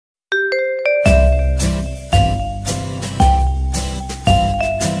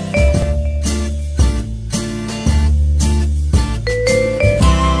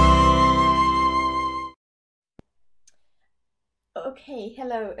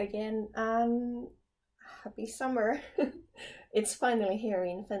Hello again, and happy summer. It's finally here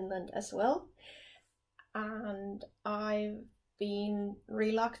in Finland as well, and I've been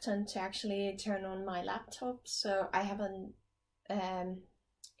reluctant to actually turn on my laptop, so I haven't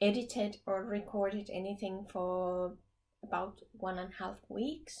edited or recorded anything for about 1.5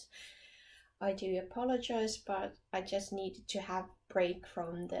 weeks. I do apologize, but I just needed to have a break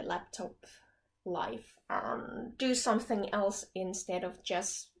from the laptop life and do something else instead of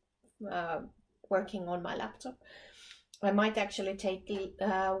just working on my laptop. I might actually take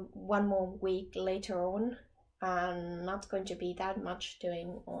one more week later on, and not going to be that much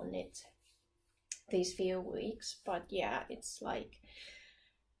doing on it these few weeks, but yeah, it's like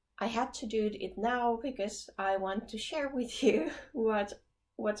I had to do it now because I want to share with you what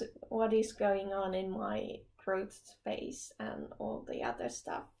is going on in my growth space and all the other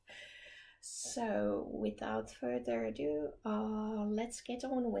stuff. So without further ado, let's get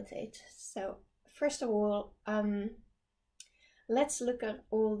on with it. So first of all, let's look at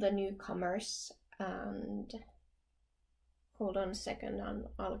all the newcomers, and hold on a second and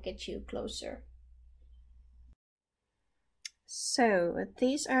I'll get you closer. So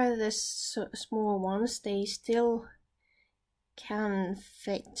these are the small ones. They still can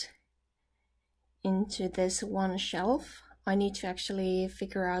fit into this one shelf. I need to actually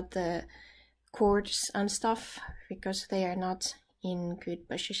figure out the cords and stuff because they are not in good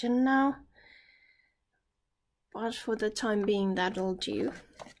position now, but for the time being that'll do.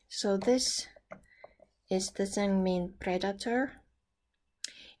 So this is the Zengmin Predator.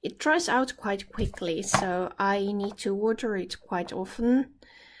 It dries out quite quickly, so I need to water it quite often.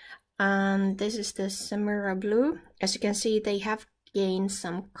 And this is the Samura Blue. As you can see, they have gained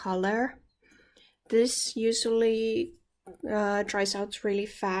some color. This usually dries out really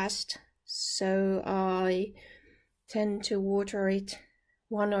fast, so I tend to water it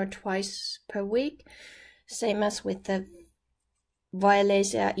 1 or 2 per week, same as with the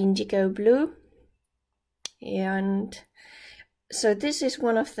Violacea Indigo Blue. And so this is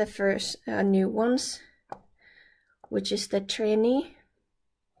one of the first new ones, which is the Treni.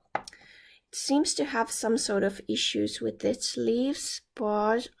 It seems to have some sort of issues with its leaves,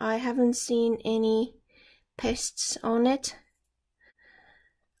 but I haven't seen any pests on it,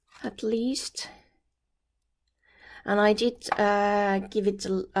 at least. And I did give it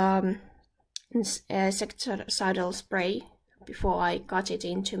a insecticidal spray before I got it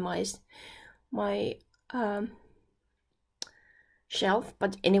into my shelf,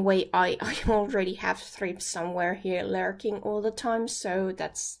 but anyway, I already have thrips somewhere here lurking all the time, so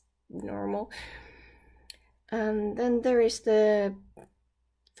that's normal. And then there is the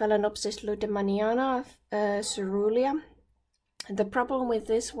Phalaenopsis lutemaniana, cerulean. The problem with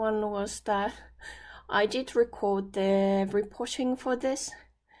this one was that I did record the repotting for this,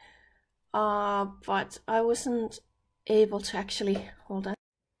 but I wasn't able to actually, hold on,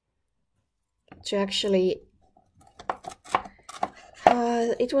 to actually,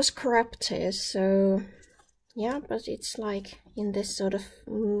 it was corrupted, so yeah, but it's like in this sort of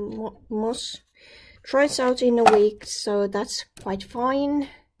moss. Dries out in a week, so that's quite fine.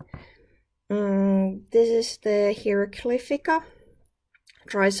 This is the Hieroglyphica.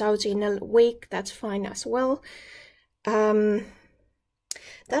 Dries out in a week, that's fine as well. That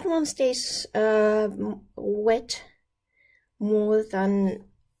one stays wet more than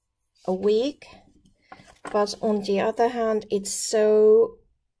a week, but on the other hand, it's so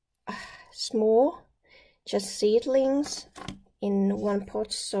small, just seedlings in one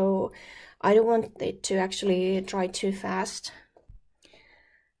pot, so I don't want it to actually dry too fast.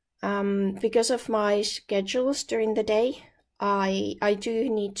 Because of my schedules during the day, I do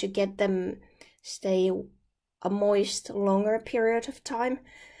need to get them stay a moist longer period of time.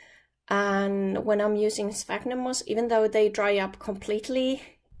 And when I'm using sphagnum moss, even though they dry up completely,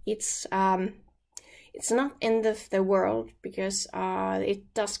 it's not end of the world, because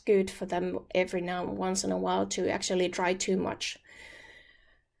it does good for them every now and once in a while to actually dry too much.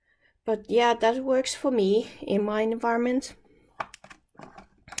 But yeah, that works for me in my environment.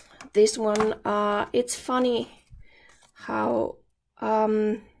 This one, it's funny how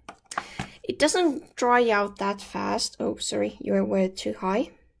it doesn't dry out that fast. Oh, sorry, you were too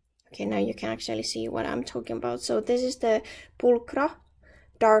high. Okay, now you can actually see what I'm talking about. So this is the Pulchra,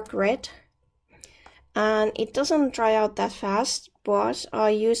 dark red. And it doesn't dry out that fast, but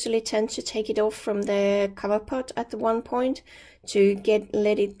I usually tend to take it off from the cover pot at one point to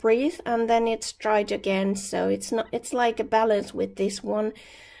let it breathe, and then it's dried again. So it's like a balance with this one.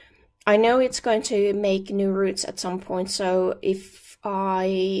 I know it's going to make new roots at some point, so if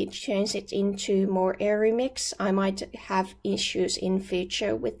I change it into more airy mix, I might have issues in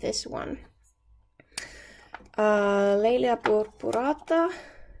future with this one. Lelia purpurata,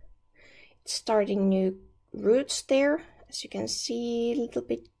 it's starting new roots there, as you can see, a little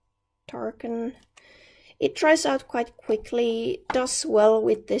bit darken. It dries out quite quickly, does well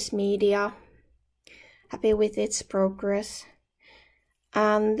with this media. Happy with its progress.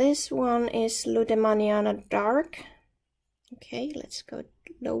 And this one is Ludemaniana Dark. Okay, let's go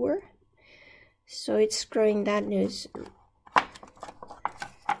lower. So it's growing that news.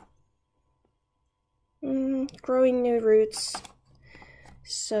 Growing new roots.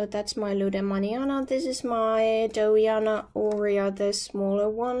 So that's my Ludemaniana. This is my Dowiana aurea, the smaller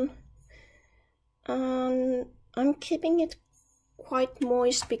one. I'm keeping it quite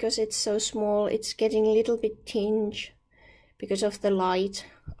moist because it's so small. It's getting a little bit tinge because of the light.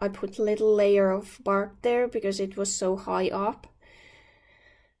 I put a little layer of bark there because it was so high up.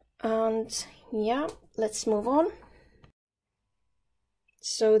 And yeah, let's move on.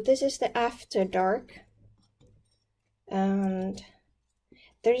 So this is the after dark. And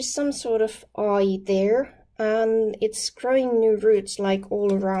there is some sort of eye there, and it's growing new roots like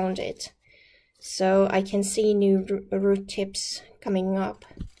all around it. So I can see new root tips coming up.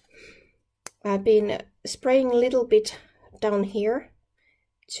 I've been spraying a little bit down here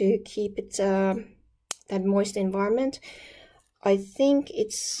to keep it that moist environment. I think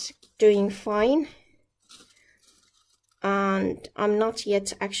it's doing fine. And I'm not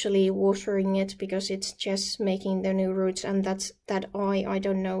yet actually watering it because it's just making the new roots, and that eye, I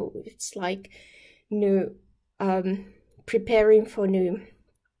don't know, it's like new preparing for new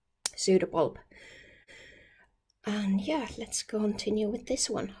pseudopulp. And yeah, let's continue with this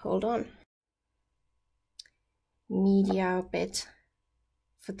one. Hold on. Media a bit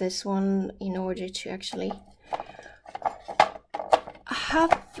for this one in order to actually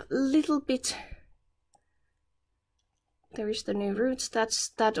have a little bit. There is the new roots.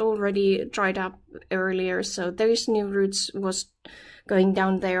 That already dried up earlier, so there is new roots was going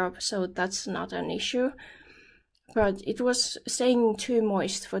down there, so that's not an issue. But it was staying too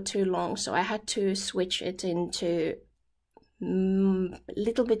moist for too long, so I had to switch it into a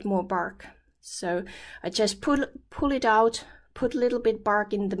little bit more bark. So I just pull it out, put a little bit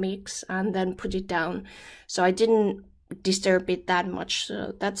bark in the mix, and then put it down. So I didn't disturb it that much,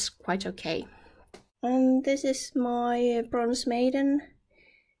 so that's quite okay. And this is my Bronze Maiden,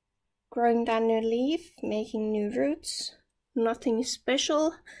 growing down new leaf, making new roots, nothing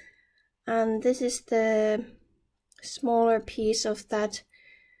special. And this is the smaller piece of that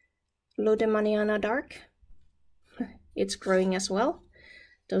Ludemaniana Dark. It's growing as well.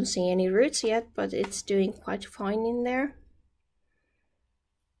 Don't see any roots yet, but it's doing quite fine in there.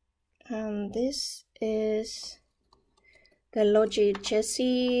 And this is the Logi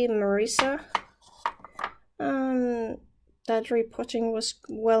Jessie Marisa. That repotting was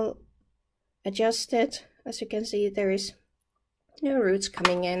well adjusted. As you can see, there is new roots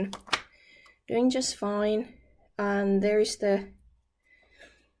coming in, doing just fine. And there is the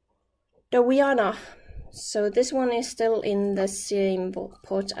Dowiana. So this one is still in the same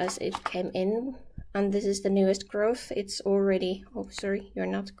pot as it came in, and this is the newest growth. It's already, oh sorry, you're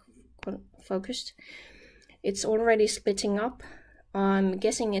not focused. It's already splitting up. I'm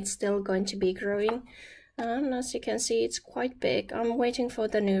guessing it's still going to be growing. And as you can see, it's quite big. I'm waiting for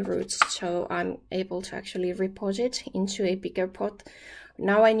the new roots, so I'm able to actually repot it into a bigger pot.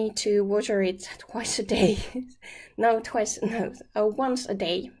 Now I need to water it twice a day. Once a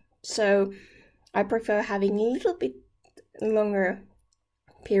day. So I prefer having a little bit longer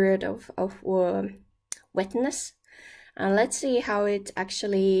period of wetness. And let's see how it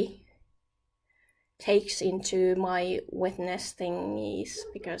actually takes into my wetness thingies,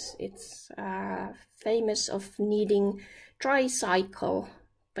 because it's famous of needing dry cycle.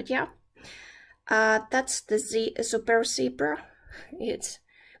 But yeah, that's the Super Zebra. It's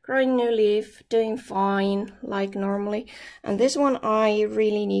growing new leaf, doing fine like normally. And this one I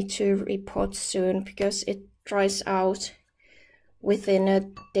really need to repot soon because it dries out within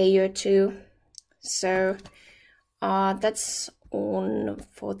a day or two. So that's on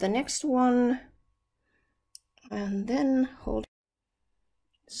for the next one. And then hold.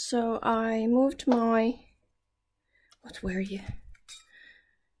 So I moved my, what were you?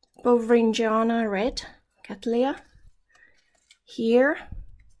 Bovringiana Red, Cattleya, here.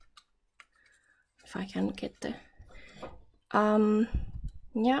 If I can get the,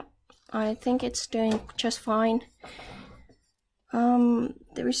 yeah, I think it's doing just fine.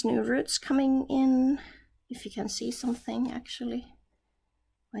 There is new roots coming in, if you can see something actually.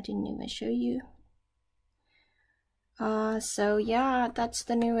 I didn't even show you. So yeah, that's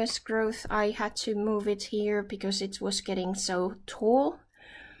the newest growth. I had to move it here because it was getting so tall.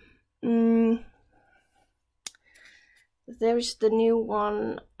 There's the new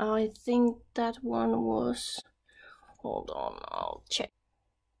one. I think that one was, hold on, I'll check.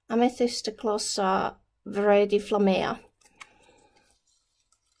 Amethystoclossa variety Flammea.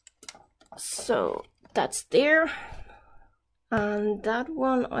 So that's there. And that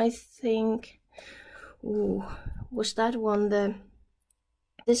one, I think, ooh, was that one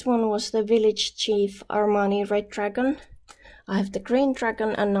this one was the Village Chief Armani Red Dragon. I have the green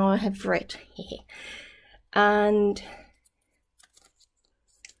dragon and now I have red. And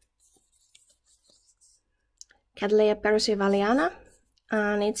Cattleya percivaliana,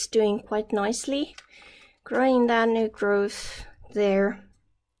 and it's doing quite nicely, growing that new growth there.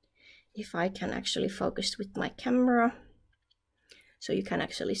 If I can actually focus with my camera so you can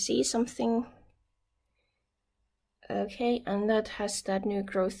actually see something. Okay, and that has that new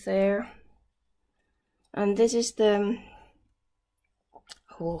growth there. And this is the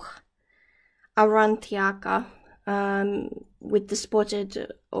Aurantiaca with the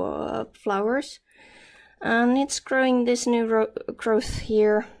spotted flowers. And it's growing this new growth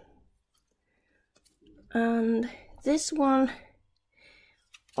here. And this one,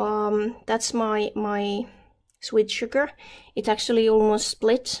 that's my sweet sugar. It actually almost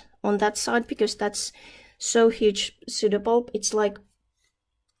split on that side because that's so huge pseudobulb. It's like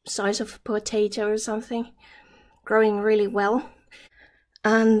size of a potato or something, growing really well.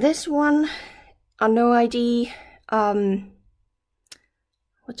 And this one, no ID, what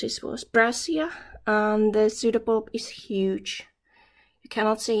this was, Brassia, and the pseudobulb is huge. You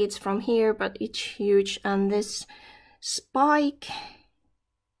cannot see it from here, but it's huge. And this spike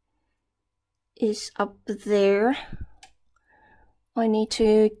is up there. I need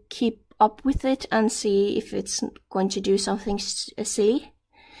to keep up with it and see if it's going to do something silly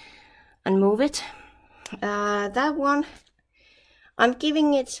and move it. That one, I'm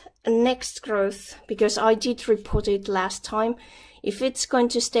giving it a next growth because I did report it last time. If it's going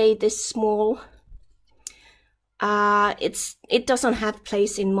to stay this small, it doesn't have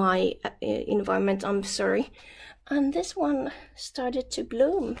place in my environment, I'm sorry. And this one started to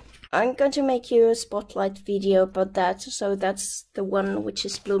bloom. I'm going to make you a spotlight video about that. So that's the one which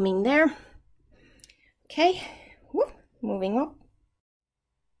is blooming there. Okay, moving on.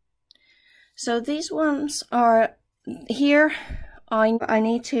 So these ones are here. I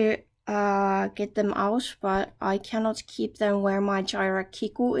need to get them out, but I cannot keep them where my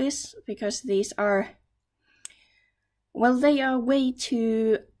Gyrakiku is because these are, well, they are way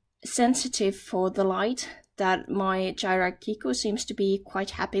too sensitive for the light that my Gyrakiku seems to be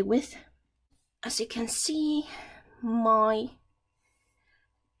quite happy with. As you can see, my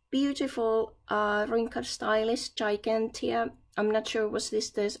beautiful wrinkled stylus Gigantea, I'm not sure was this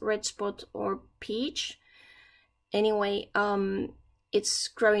the red spot or peach. Anyway, it's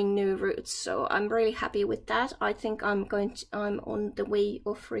growing new roots, so I'm really happy with that. I think I'm on the way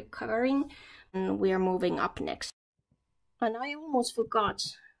of recovering, and we are moving up next. And I almost forgot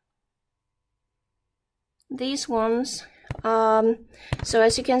these ones. So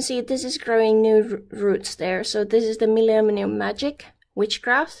as you can see, this is growing new roots there. So this is the Millennium Magic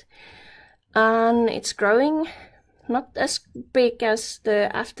Witchcraft, and it's growing not as big as the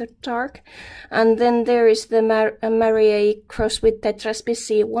After Dark. And then there is the Marie cross with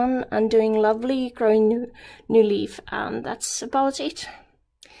Tetraspice one, and doing lovely, growing new leaf, and that's about it.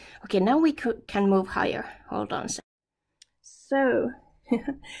 Okay, now we can move higher. Hold on a second. So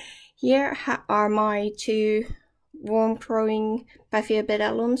here are my two warm growing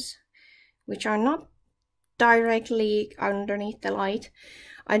Paphiopedalums, which are not directly underneath the light.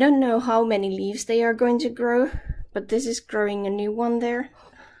 I don't know how many leaves they are going to grow, but this is growing a new one there.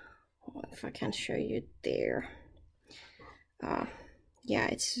 If I can show you there. Yeah,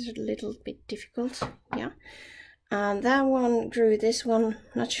 it's a little bit difficult. Yeah, and that one grew this one.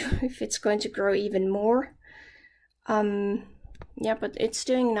 Not sure if it's going to grow even more. Yeah, but it's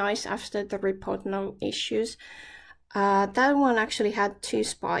doing nice after the report, no issues. That one actually had two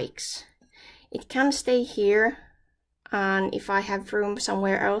spikes. It can stay here, and if I have room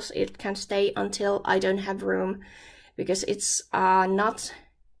somewhere else, it can stay until I don't have room, because it's not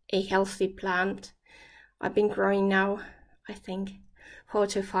a healthy plant. I've been growing now, I think, 4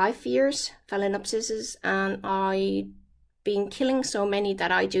 to 5 years, Phalaenopsis, and I've been killing so many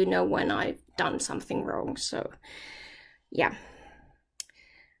that I do know when I've done something wrong, so yeah.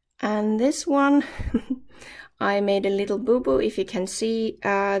 And this one, I made a little boo-boo. If you can see,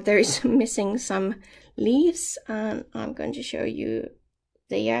 there is missing some leaves, and I'm going to show you.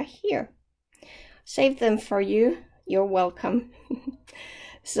 They are here. Save them for you. You're welcome.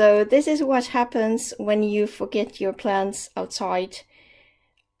 So this is what happens when you forget your plants outside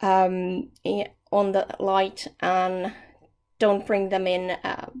on the light and don't bring them in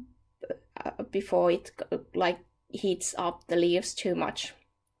before it like heats up the leaves too much.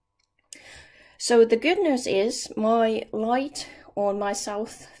 So the good news is my light on my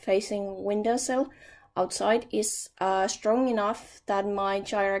south facing windowsill outside is strong enough that my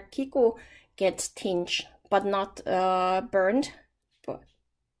Gyrakiku gets tinged but not burned.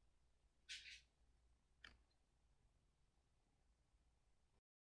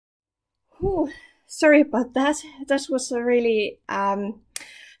 Ooh, sorry about that. That was a really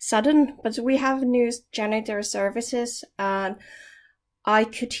sudden, but we have new janitor services and I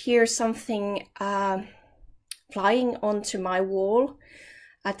could hear something flying onto my wall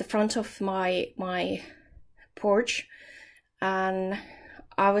at the front of my porch, and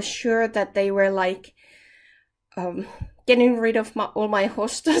I was sure that they were like getting rid of all my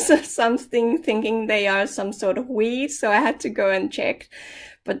hostas or something, thinking they are some sort of weed, so I had to go and check,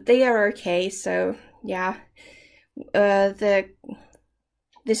 but they are okay. So yeah,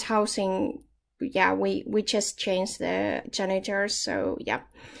 this housing, yeah, we just changed the janitors, so yeah,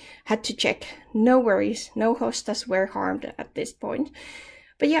 had to check. No worries, no hostas were harmed at this point.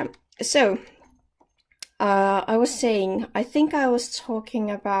 But yeah, so I was saying, I think I was talking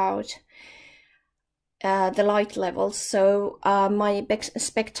about the light levels. So my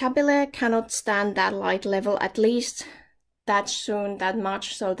spectabile cannot stand that light level, at least that soon, that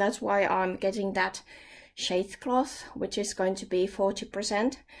much. So that's why I'm getting that shade cloth, which is going to be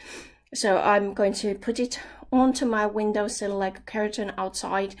 40%. So I'm going to put it onto my windowsill like a curtain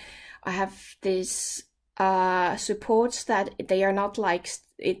outside. I have these supports that they are not like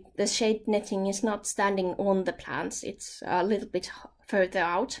the shade netting is not standing on the plants. It's a little bit further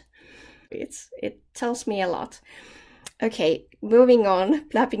out. It tells me a lot. Okay, moving on,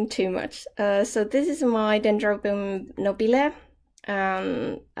 blabbing too much. So this is my Dendrobium nobile.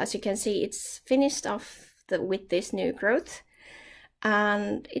 As you can see, it's finished off with this new growth.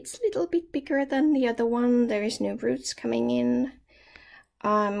 And it's a little bit bigger than the other one. There is new roots coming in.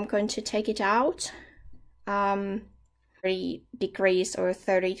 I'm going to take it out. 30 degrees or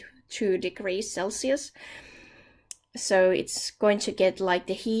 32 degrees Celsius. So it's going to get like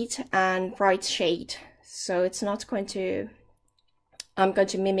the heat and bright shade. So it's not going to, I'm going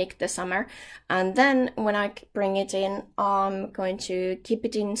to mimic the summer. And then when I bring it in, I'm going to keep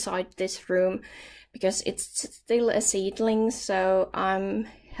it inside this room because it's still a seedling. So I'm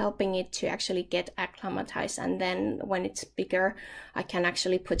helping it to actually get acclimatized. And then when it's bigger, I can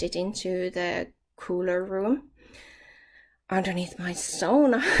actually put it into the cooler room underneath my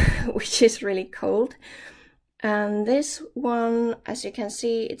sauna, which is really cold. And this one, as you can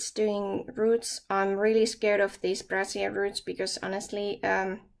see, it's doing roots. I'm really scared of these brassica roots because honestly,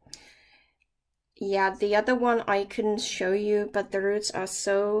 yeah, the other one I couldn't show you, but the roots are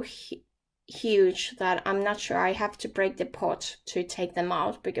so huge that I'm not sure. I have to break the pot to take them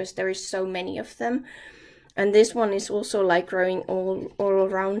out because there is so many of them. And this one is also like growing all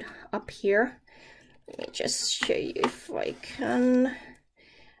around up here. Let me just show you if I can.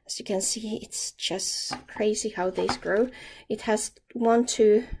 As you can see, it's just crazy how these grow. It has 1,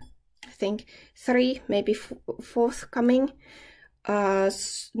 2, I think 3, maybe 4th coming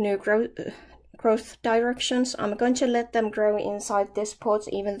new growth directions. I'm going to let them grow inside this pot,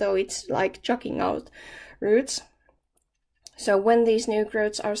 even though it's like chucking out roots. So when these new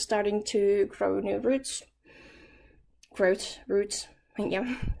growths are starting to grow new roots,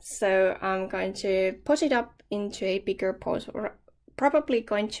 yeah. So I'm going to put it up into a bigger pot, or probably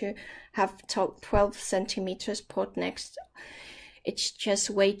going to have 12 centimeters pot next. It's just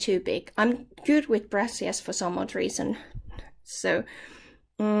way too big. I'm good with brassias for some odd reason. So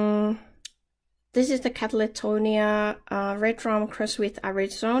this is the Cataledonia red rum cross with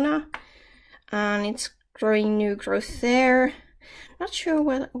Arizona, and it's growing new growth there. Not sure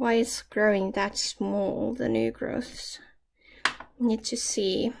why it's growing that small, the new growths. Need to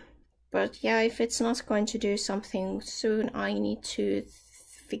see. But yeah, if it's not going to do something soon, I need to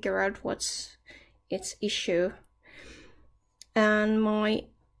figure out what's its issue. And my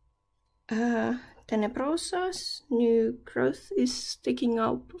Tenebrosa's new growth is sticking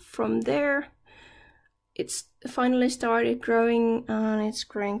up from there. It's finally started growing, and it's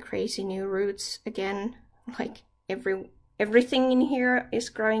growing crazy new roots again. Like everything in here is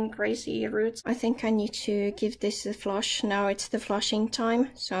growing crazy roots. I think I need to give this a flush. Now it's the flushing time,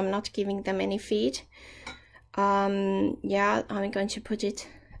 so I'm not giving them any feed. Yeah, I'm going to put it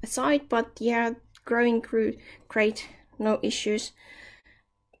aside, but yeah, growing great, no issues.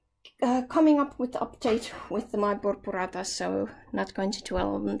 coming up with the update with my purpurata, so not going to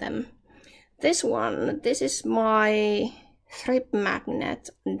dwell on them. This one, this is my thrip magnet.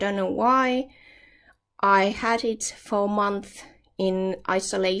 Don't know why. I had it for a month in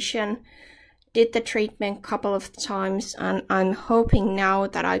isolation, did the treatment a couple of times, and I'm hoping now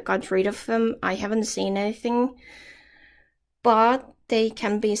that I got rid of them. I haven't seen anything, but they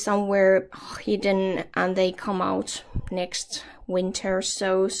can be somewhere hidden and they come out next winter or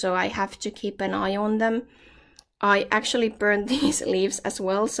so I have to keep an eye on them. I actually burned these leaves as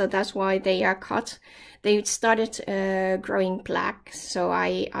well, so that's why they are cut. They started growing black, so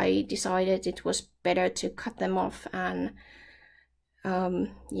I decided it was better to cut them off and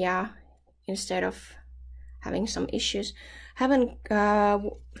yeah, instead of having some issues. Haven't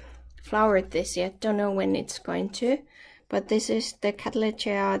flowered this yet, don't know when it's going to, but this is the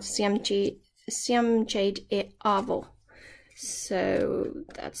Cattleya Siam Jade Avo. So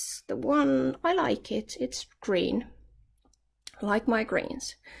that's the one. I like it. It's green, like my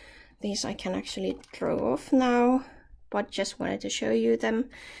greens. These I can actually throw off now, but just wanted to show you them.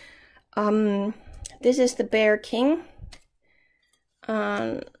 This is the Bear King,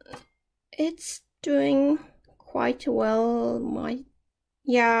 and it's doing quite well.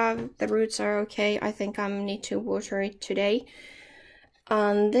 Yeah, the roots are okay. I think I need to water it today.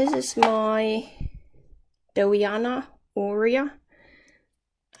 And this is my Dowiana Aurea,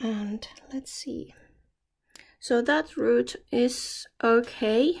 and let's see. So that root is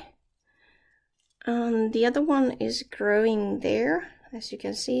okay, and the other one is growing there, as you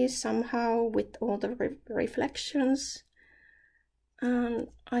can see, somehow with all the reflections. And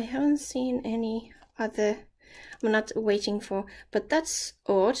I haven't seen any other. I'm not waiting for, but that's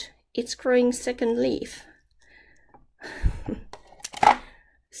odd. It's growing second leaf.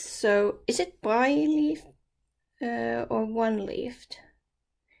 So is it bi-leaf or one-leafed?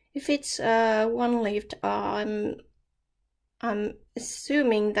 If it's one-leafed, I'm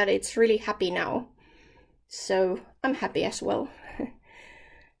assuming that it's really happy now. So I'm happy as well.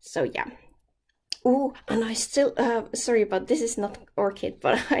 So yeah. Oh, and I still, sorry, but this is not orchid,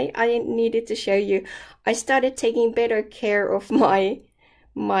 but I needed to show you. I started taking better care of my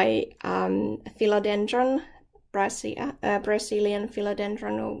philodendron, Brazilian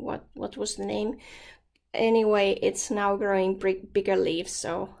philodendron, or what was the name? Anyway, it's now growing bigger leaves,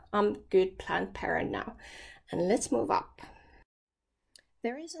 so I'm good plant parent now. And let's move up.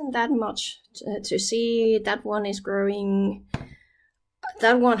 There isn't that much to see. That one is growing.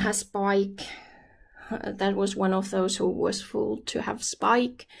 That one has spike. That was one of those who was full to have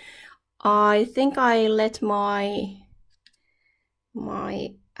spike. I think I let my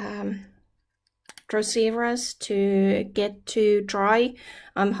Droseras to get too dry.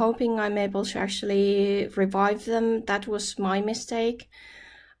 I'm hoping I'm able to actually revive them. That was my mistake.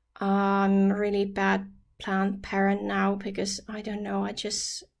 I'm really bad plant parent now because I don't know, I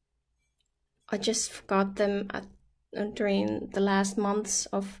just forgot them during the last months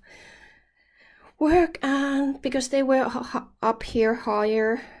of work, and because they were up here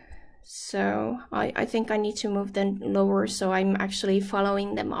higher, so I think I need to move them lower, so I'm actually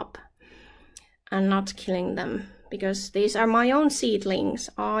following them up and not killing them, because these are my own seedlings.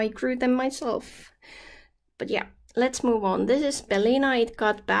 I grew them myself. But yeah, let's move on. This is Bellina. It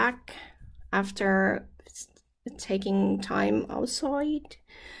got back after taking time outside.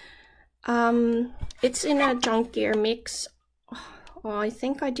 It's in a junk gear mix. I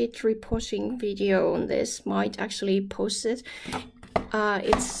think I did repotting video on this, might actually post it.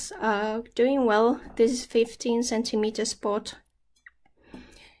 It's doing well. This is 15 centimeter spot.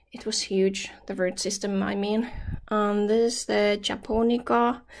 It was huge, the root system I mean. This is the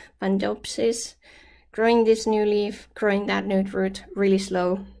Japonica Vandopsis, growing this new leaf, growing that new root really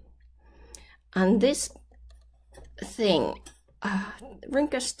slow. And this thing,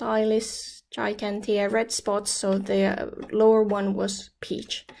 Rhynchostylis gigantea, red spots, so the lower one was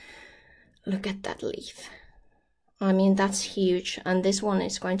peach. Look at that leaf. I mean, that's huge, and this one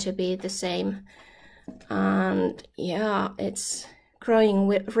is going to be the same. And yeah, it's growing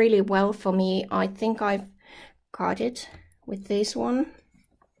really well for me. I think I've got it with this one.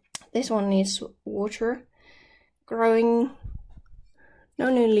 This one needs water. Growing, no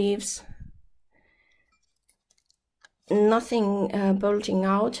new leaves, nothing bulging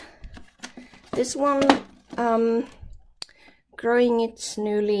out. This one, growing its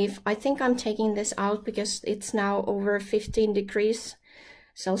new leaf. I think I'm taking this out because it's now over 15 degrees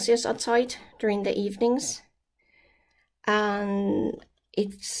Celsius outside during the evenings. And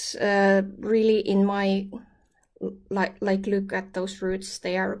it's really in my, like look at those roots,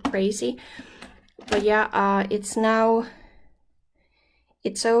 they are crazy. But yeah, it's now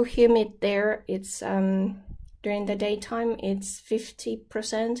it's so humid there. It's during the daytime it's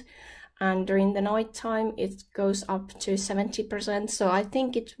 50%, and during the nighttime it goes up to 70%. So I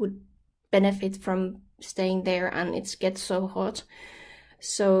think it would benefit from staying there, and it gets so hot,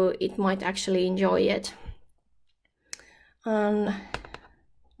 so it might actually enjoy it. And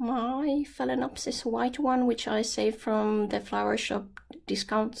my Phalaenopsis white one, which I saved from the flower shop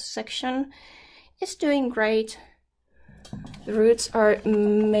discount section, is doing great. The roots are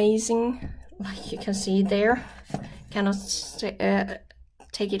amazing, like you can see there. Cannot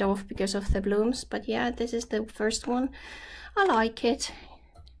take it off because of the blooms, but yeah, this is the first one. I like it.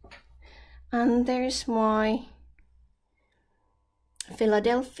 And there's my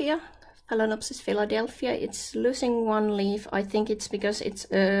Philadelphia, Phalaenopsis Philadelphia. It's losing one leaf. I think it's because it's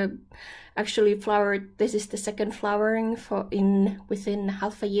actually flowered. This is the second flowering within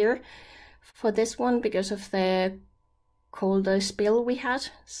half a year for this one, because of the colder spill we had.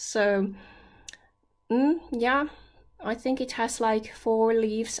 So yeah, I think it has like 4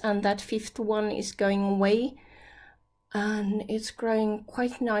 leaves, and that 5th one is going away. And it's growing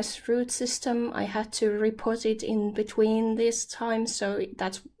quite nice root system. I had to repot it in between this time, so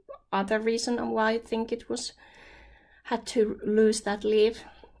that's other reason why I think it had to lose that leaf.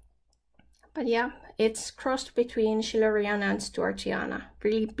 But yeah, it's crossed between Schilleriana and Stuartiana.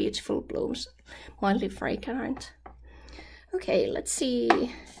 Really beautiful blooms, mildly fragrant. Okay, let's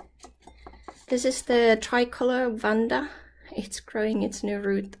see. This is the tricolor Vanda. It's growing its new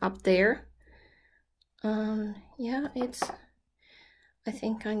root up there. Yeah, I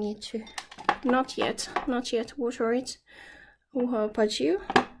think I need to not yet water it. Oh, how about you?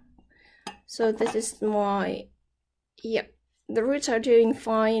 So this is my, yeah, the roots are doing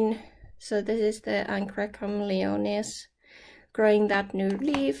fine. So this is the Ancracum leonis, growing that new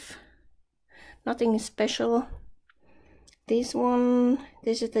leaf. Nothing special. This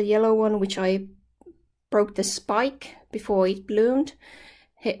is the yellow one, which I broke the spike before it bloomed.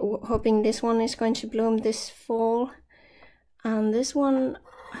 Hoping this one is going to bloom this fall. And this one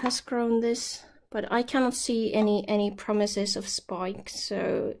has grown this, but I cannot see any promises of spikes,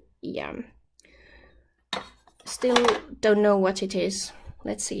 so yeah. Still don't know what it is.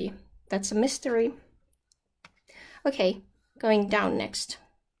 Let's see. That's a mystery. Okay, going down next.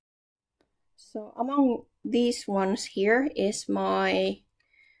 So among these ones here is my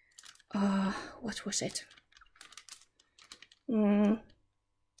what was it?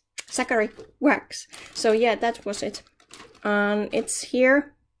 Sakari wax. So yeah, that was it. It's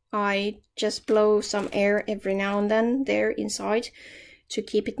here. I just blow some air every now and then there inside to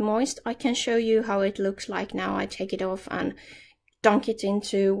keep it moist. I can show you how it looks like now. I take it off and dunk it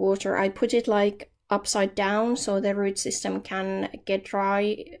into water. I put it like upside down so the root system can get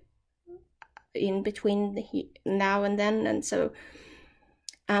dry in between now and then, and so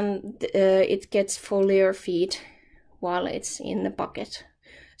it gets foliar feed while it's in the bucket.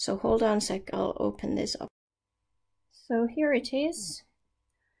 So hold on a sec, I'll open this up. So here it is.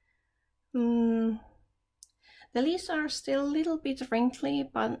 The leaves are still a little bit wrinkly,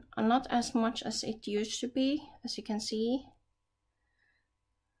 but not as much as it used to be, as you can see.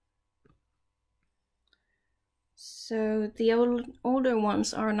 So the older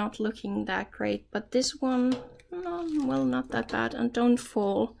ones are not looking that great, but this one, well, not that bad. And don't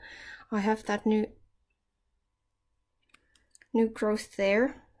fall. I have that new growth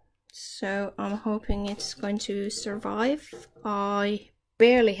there, so I'm hoping it's going to survive. I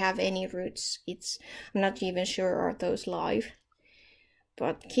barely have any roots. I'm not even sure are those live,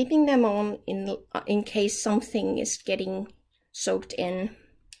 but keeping them on in case something is getting soaked in.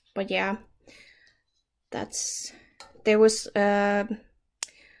 But yeah, there was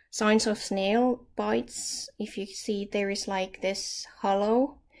signs of snail bites. If you see, there is like this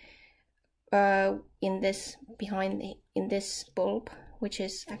hollow in this bulb, which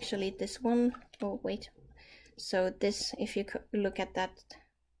is actually this one. Oh wait, so this, if you could look at that,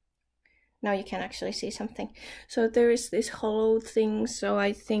 now you can actually see something. So there is this hollow thing, so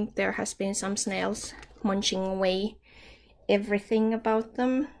I think there has been some snails munching away everything about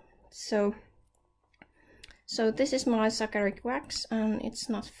them. So this is my Sakaric wax, and it's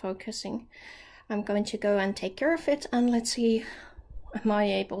not focusing. I'm going to go and take care of it, and let's see, am I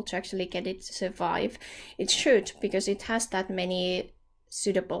able to actually get it to survive? It should, because it has that many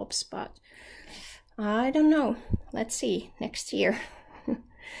pseudobulbs, but I don't know. Let's see next year.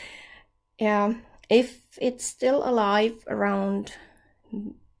 Yeah, if it's still alive around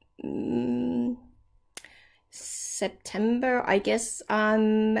September, I guess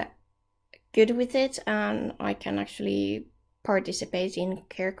I'm good with it, and I can actually participate in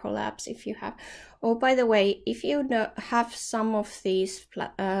care collabs if you have. Oh, by the way, if you have some of these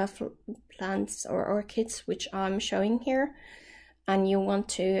plants or orchids which I'm showing here, and you want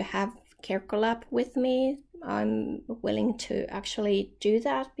to have care collab with me, I'm willing to actually do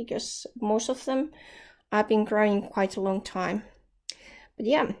that, because most of them I've been growing quite a long time. But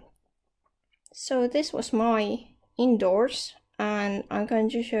yeah, so this was my indoors, and I'm going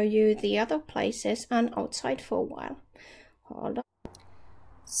to show you the other places and outside for a while. Hold on.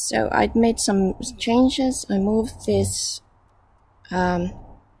 So I'd made some changes. I moved this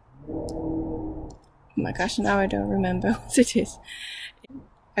oh my gosh, now I don't remember what it is.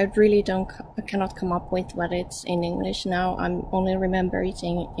 I cannot come up with what it's in English now. I'm only remember it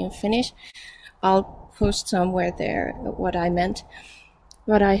in Finnish. I'll post somewhere there what I meant.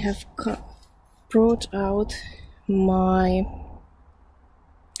 But I have brought out my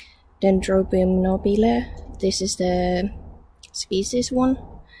Dendrobium nobile. This is the species one,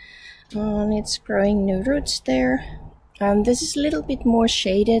 and it's growing new roots there. And this is a little bit more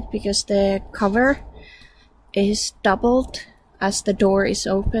shaded because the cover is doubled as the door is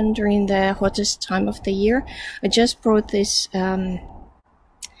open during the hottest time of the year. I just brought this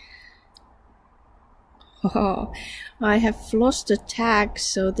I have lost the tag,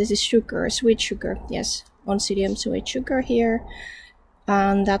 so this is sugar, sweet sugar, yes, Oncidium sweet sugar here,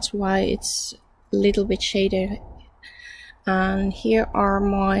 and that's why it's a little bit shaded. And here are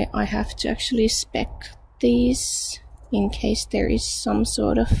my, I have to actually spec these in case there is some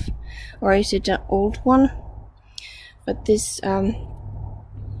sort of, or is it an old one? But this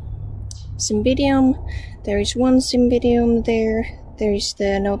Cymbidium, there is one Cymbidium there, there is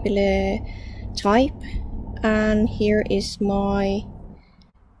the nobile type, and here is my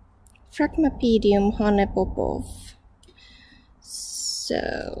Phragmapedium Hanepopov.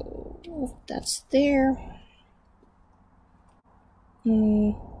 So that's there.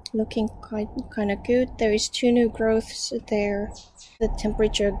 Looking kind of good. There is 2 new growths there. The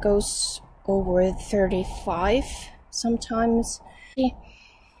temperature goes over 35 sometimes.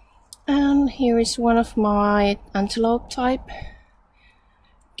 And here is one of my antelope type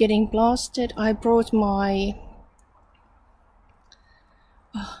getting blasted. I brought my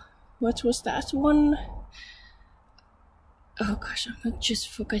what was that one? Oh gosh, I'm just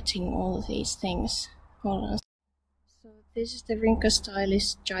forgetting all of these things. Hold on. So this is the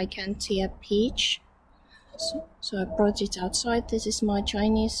Rhynchostylis gigantea peach. So I brought it outside. This is my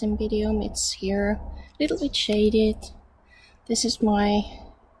Chinese Cymbidium. It's here, a little bit shaded. This is my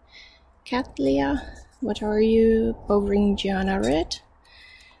Cattleya. What are you? Bovringiana red.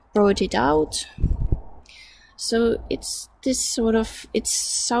 Brought it out. So it's this sort of, it's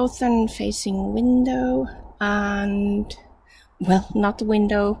southern facing window, and well, not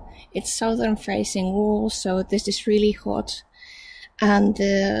window, it's southern facing wall, so this is really hot, and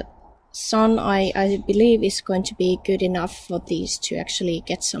the sun I believe is going to be good enough for these to actually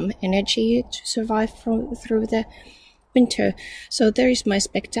get some energy to survive through the winter. So there is my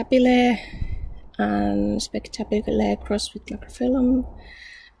Spectabile and Spectabile crossed with Lacrophyllum,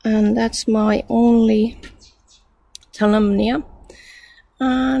 and that's my only Talumnia,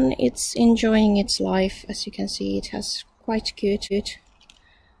 and it's enjoying its life. As you can see, it has quite good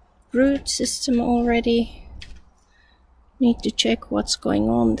root system already. Need to check what's going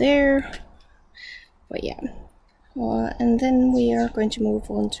on there, but yeah. And then we are going to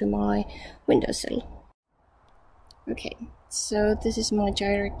move on to my windowsill. Okay, so this is my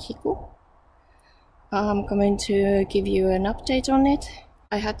Gyrokiku. I'm going to give you an update on it.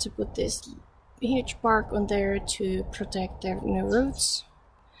 I had to put this huge bark on there to protect their new roots.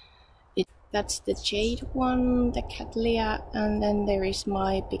 That's the jade one, the Cattleya, and then there is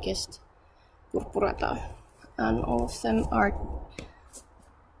my biggest Purpurata, and all of them are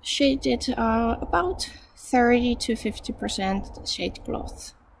shaded about 30 to 50% shade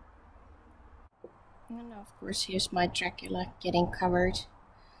cloth. And of course here's my Dracula getting covered.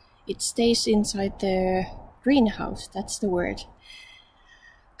 It stays inside the greenhouse, that's the word,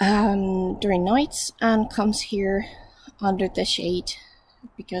 during nights, and comes here under the shade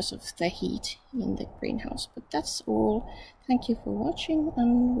because of the heat in the greenhouse. But that's all. Thank you for watching,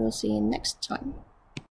 and we'll see you next time.